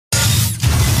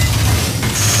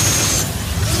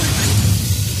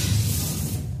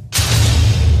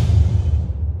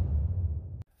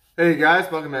Hey guys,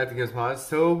 welcome back to Gizmos.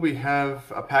 So we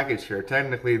have a package here.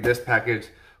 Technically this package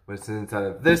was inside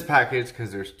of this package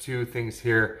because there's two things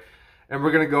here. And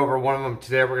we're going to go over one of them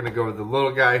today. We're going to go over the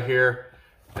little guy here.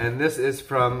 And this is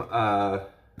from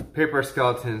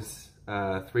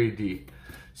Paperskeletons3D.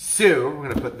 So we're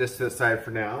going to put this to the side for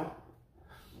now.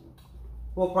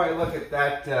 We'll probably look at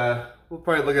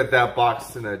that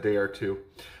box in a day or two.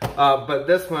 But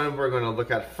this one we're going to look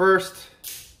at first.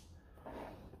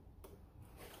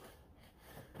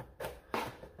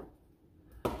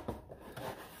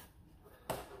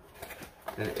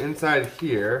 And inside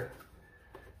here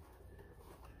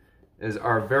is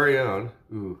our very own,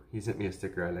 ooh, he sent me a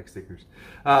sticker, I like stickers,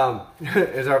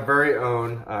 is our very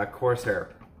own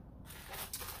Corsair.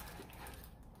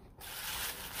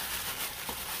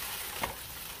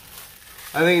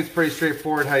 I think it's pretty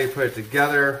straightforward how you put it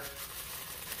together.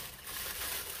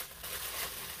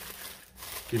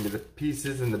 Give me the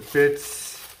pieces and the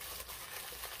bits.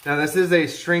 Now this is a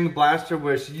string blaster,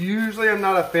 which usually I'm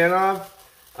not a fan of.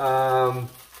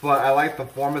 But I like the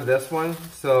form of this one,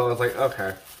 so I was like,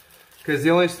 okay, because the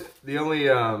only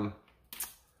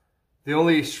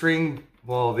string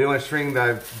that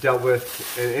I've dealt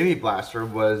with in any blaster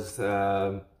was,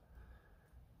 God,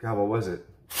 what was it?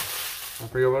 I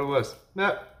forget what it was.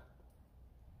 No.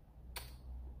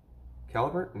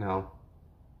 Caliber? No.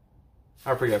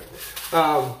 I forget.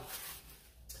 But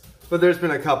there's been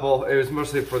a couple. It was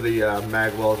mostly for the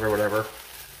mag wells or whatever.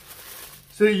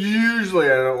 So usually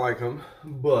I don't like them,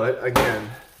 but again,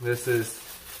 this is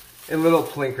a little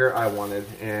Plinker I wanted,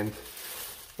 and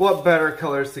what better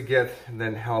colors to get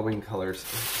than Halloween colors?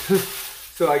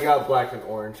 So I got black and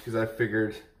orange because I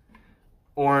figured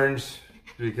orange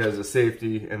because of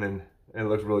safety, and then it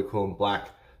looks really cool in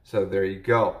black. So there you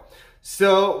go.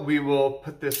 So we will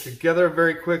put this together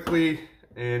very quickly,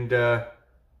 and I'll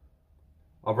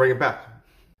bring it back.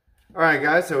 Alright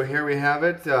guys, so here we have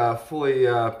it, fully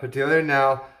put together.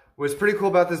 Now, what's pretty cool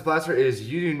about this blaster is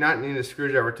you do not need a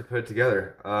screwdriver to put it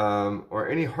together, or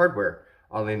any hardware,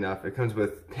 oddly enough. It comes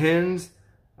with pins,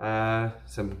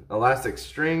 some elastic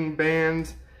string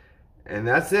bands, and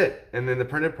that's it. And then the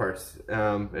printed parts.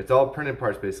 It's all printed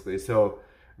parts basically, so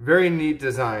very neat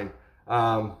design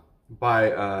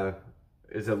by,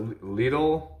 is it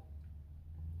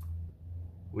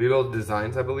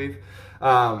LeedleDynamics, I believe.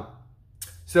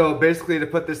 So basically, to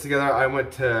put this together, I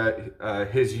went to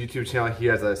his YouTube channel. He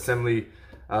has an assembly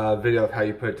video of how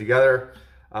you put it together.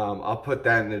 I'll put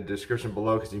that in the description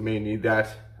below because you may need that.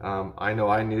 I know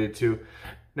I needed to.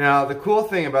 Now, the cool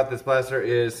thing about this blaster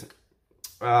is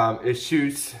it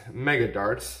shoots mega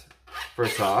darts,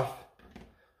 first off.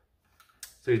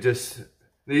 So the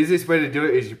easiest way to do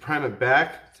it is you prime it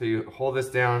back. So you hold this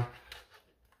down,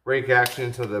 brake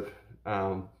action so the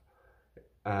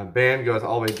band goes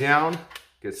all the way down.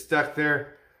 Gets stuck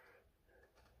there.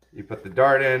 You put the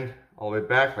dart in all the way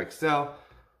back like so.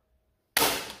 And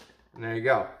there you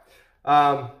go.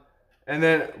 And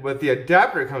then with the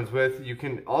adapter it comes with, you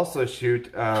can also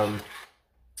shoot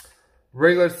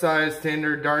regular size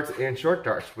standard darts and short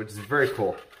darts, which is very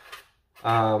cool.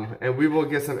 And we will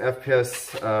get some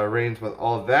FPS range with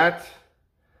all of that.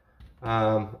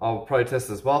 I'll probably test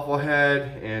this waffle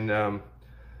head and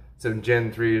some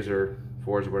Gen 3s or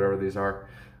 4s or whatever these are.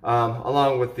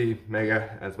 Along with the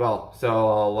Mega as well. So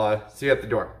I'll see you at the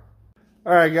door.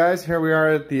 Alright guys, here we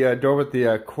are at the door with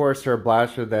the Corsair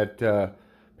blaster that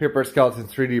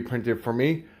Paperskeletons3D printed for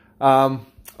me. I'll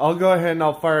go ahead and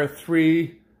I'll fire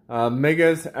 3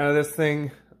 Megas out of this thing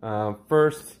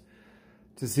first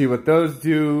to see what those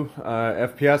do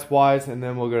FPS wise, and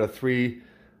then we'll go to 3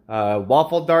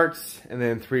 waffle darts and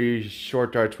then 3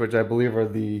 short darts, which I believe are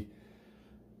the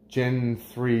Gen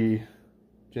 3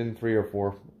 or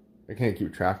 4. I can't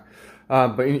keep track,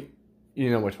 but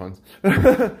you know which ones.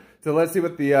 So let's see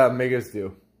what the Megas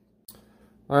do.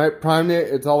 Alright, primed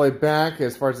it. It's all the way back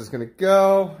as far as it's going to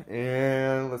go.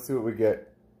 And let's see what we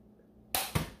get.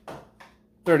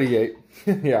 38.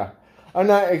 Yeah. I'm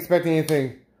not expecting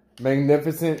anything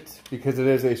magnificent because it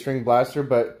is a string blaster,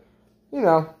 but, you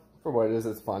know, for what it is,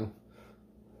 it's fun.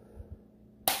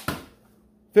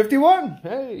 51.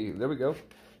 Hey, there we go.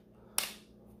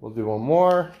 We'll do one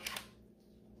more.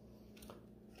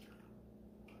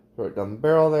 Throw it down the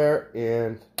barrel there,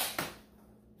 and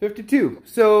 52.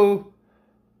 So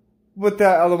with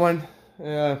that other one,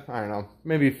 I don't know,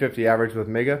 maybe 50 average with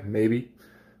Mega, maybe.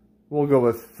 We'll go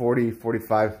with 40,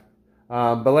 45.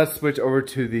 But let's switch over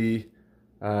to the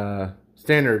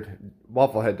standard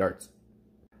waffle head darts.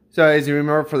 So as you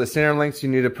remember, for the standard lengths, you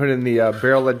need to put in the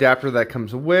barrel adapter that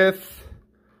comes with.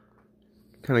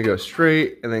 Kind of go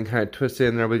straight and then kind of twist it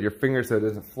in there with your finger so it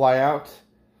doesn't fly out.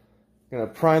 Gonna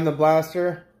prime the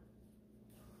blaster.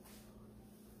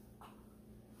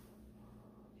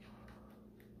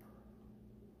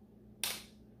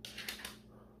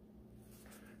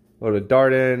 Load a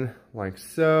dart in like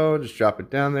so. Just drop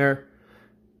it down there.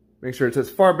 Make sure it's as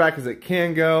far back as it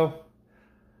can go.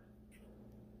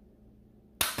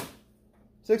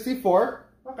 64.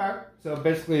 Okay. So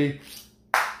basically,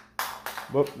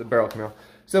 whoop, the barrel came out.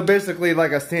 So basically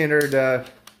like a standard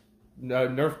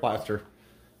Nerf blaster.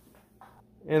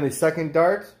 And the second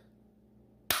dart,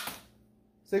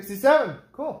 67.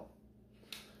 Cool.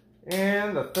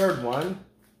 And the third one,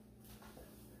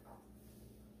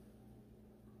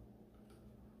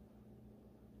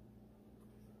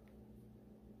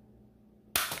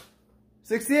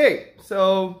 .68.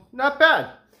 So not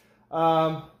bad.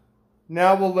 Now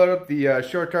we'll load up the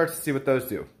short darts to see what those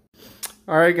do.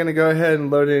 Alright, gonna go ahead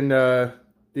and load in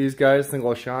these guys,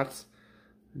 single shots.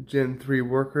 Gen 3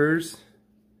 workers.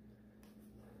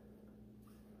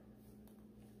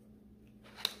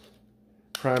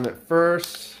 Prime it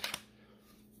first.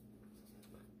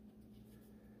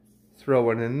 Throw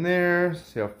one in there.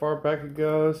 See how far back it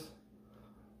goes.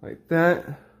 Like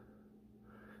that.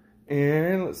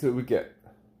 And let's see what we get.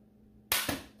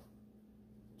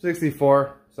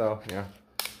 64. So, yeah.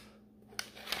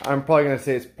 I'm probably going to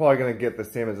say it's probably going to get the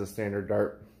same as a standard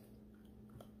dart.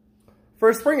 For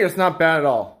a Springer, it's not bad at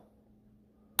all.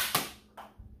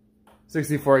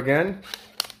 64 again.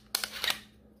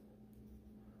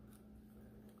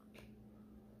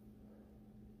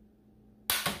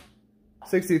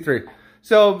 .63.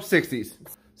 So 60s.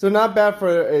 So not bad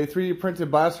for a 3D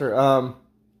printed blaster,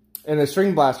 and a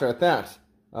string blaster at that,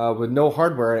 with no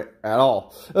hardware at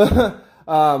all.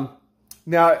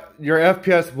 Now your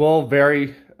FPS will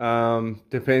vary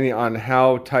depending on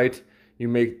how tight you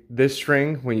make this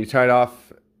string when you tie it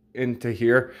off into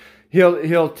here.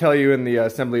 He'll tell you in the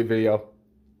assembly video,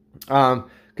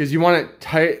 because you want it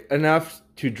tight enough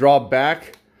to draw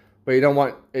back, but you don't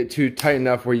want it too tight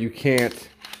enough where you can't,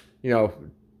 you know,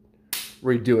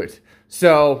 redo it.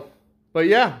 So, but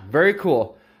yeah, very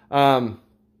cool.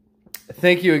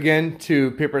 Thank you again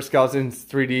to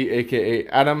Paperskeletons3D, aka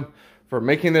Adam, for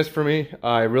making this for me.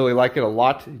 I really like it a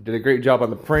lot. He did a great job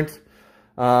on the print.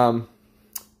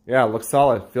 Yeah, looks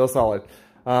solid, feels solid.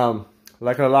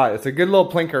 Like it a lot. It's a good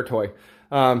little Plinker toy.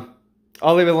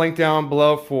 I'll leave a link down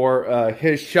below for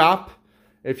his shop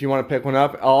if you want to pick one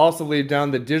up. I'll also leave down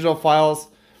the digital files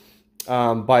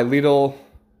by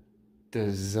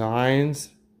LeedleDynamics.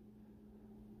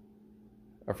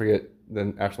 I forget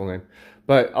the actual name,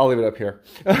 but I'll leave it up here.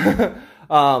 But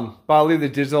I'll leave the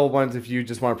digital ones if you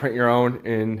just want to print your own,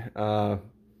 and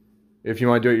if you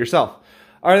want to do it yourself.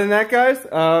 Other than that, guys,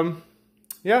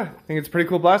 yeah, I think it's a pretty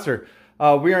cool blaster.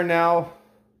 We are now,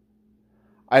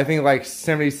 I think, like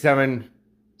 77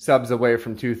 subs away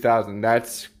from 2,000.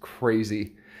 That's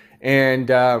crazy.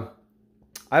 And I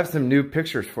have some new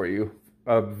pictures for you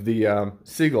of the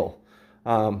Seagull.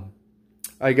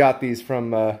 I got these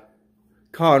from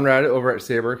Conrad over at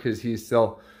Saber, because he's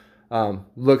still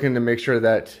looking to make sure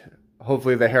that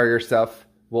hopefully the Harrier stuff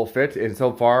will fit, and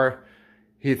so far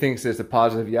he thinks it's a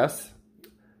positive yes.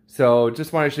 So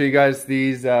just want to show you guys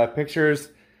these pictures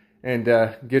and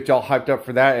get y'all hyped up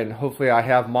for that, and hopefully I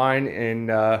have mine in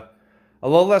a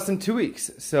little less than 2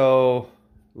 weeks. So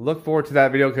look forward to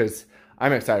that video, because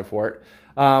I'm excited for it.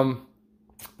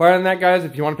 But other than that, guys,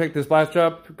 if you want to pick this blaster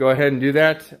up, go ahead and do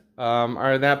that.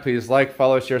 Other than that, please like,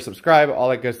 follow, share, subscribe, all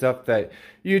that good stuff that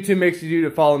YouTube makes you do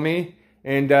to follow me.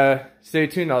 And stay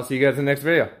tuned. I'll see you guys in the next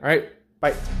video. All right,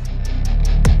 bye.